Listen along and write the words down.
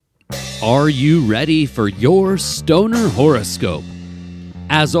Are you ready for your Stoner Horoscope?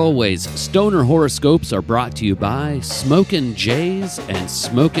 As always, Stoner Horoscopes are brought to you by Smokin' Jays and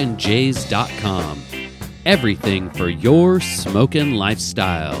SmokinJays.com. Everything for your smokin'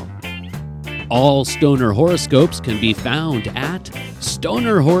 lifestyle. All Stoner Horoscopes can be found at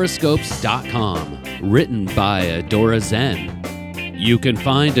StonerHoroscopes.com, written by Adora Zen. You can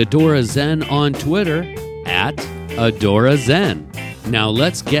find Adora Zen on Twitter at Adora Zen. Now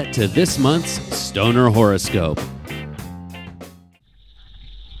let's get to this month's Stoner Horoscope.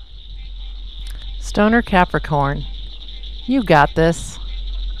 Stoner Capricorn, you got this.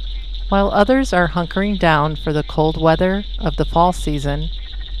 While others are hunkering down for the cold weather of the fall season,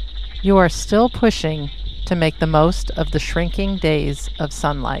 you are still pushing to make the most of the shrinking days of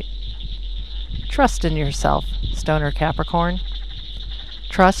sunlight. Trust in yourself, Stoner Capricorn.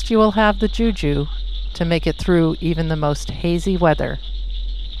 Trust you will have the juju to make it through even the most hazy weather.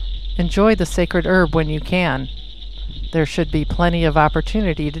 Enjoy the sacred herb when you can. There should be plenty of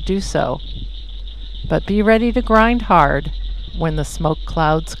opportunity to do so. But be ready to grind hard when the smoke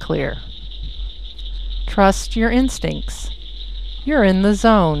clouds clear. Trust your instincts. You're in the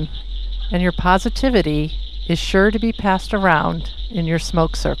zone, and your positivity is sure to be passed around in your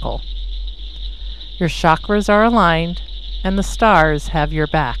smoke circle. Your chakras are aligned, and the stars have your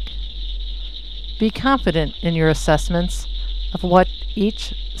back. Be confident in your assessments of what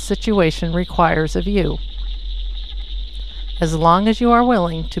each situation requires of you. As long as you are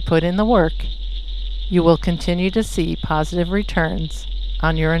willing to put in the work, you will continue to see positive returns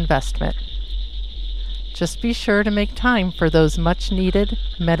on your investment. Just be sure to make time for those much-needed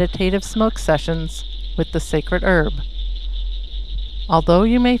meditative smoke sessions with the sacred herb. Although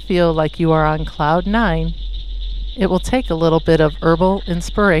you may feel like you are on cloud 9, it will take a little bit of herbal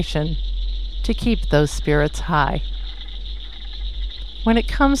inspiration to keep those spirits high. When it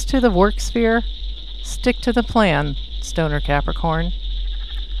comes to the work sphere, stick to the plan, Stoner Capricorn.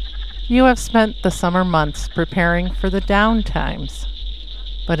 You have spent the summer months preparing for the down times,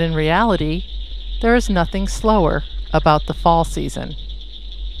 but in reality, there is nothing slower about the fall season.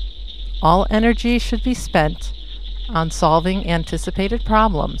 All energy should be spent on solving anticipated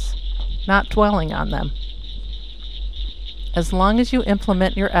problems, not dwelling on them. As long as you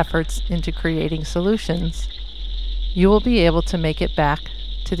implement your efforts into creating solutions, you will be able to make it back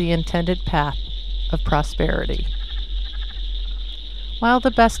to the intended path of prosperity. While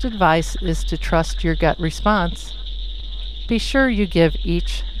the best advice is to trust your gut response, be sure you give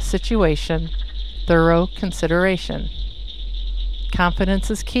each situation thorough consideration.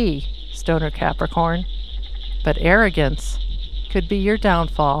 Confidence is key, Stoner Capricorn, but arrogance could be your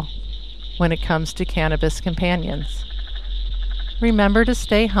downfall when it comes to cannabis companions. Remember to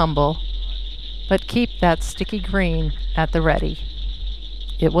stay humble, but keep that sticky green at the ready.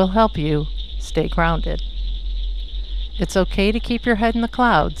 It will help you stay grounded. It's okay to keep your head in the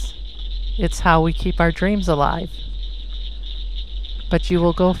clouds. It's how we keep our dreams alive. But you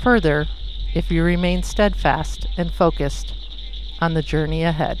will go further if you remain steadfast and focused on the journey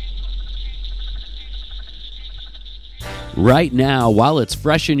ahead. Right now, while it's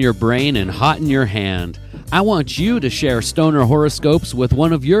fresh in your brain and hot in your hand, I want you to share Stoner Horoscopes with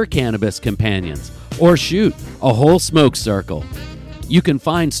one of your cannabis companions, or shoot, a whole smoke circle. You can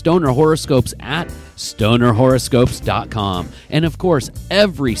find Stoner Horoscopes at StonerHoroscopes.com. And of course,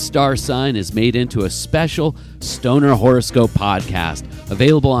 every star sign is made into a special Stoner Horoscope podcast,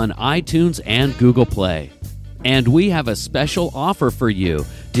 available on iTunes and Google Play. And we have a special offer for you.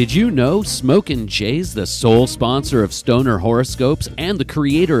 Did you know Smokin' Jays, the sole sponsor of Stoner Horoscopes and the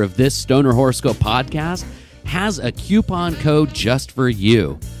creator of this Stoner Horoscope podcast, has a coupon code just for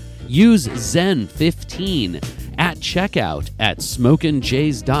you. Use Zen15 at checkout at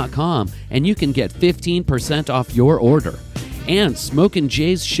SmokinJays.com and you can get 15% off your order. And Smokin'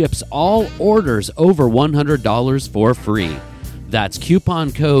 Jays ships all orders over $100 for free. That's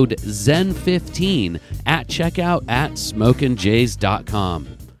coupon code ZEN15 at checkout at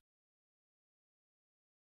SmokinJays.com.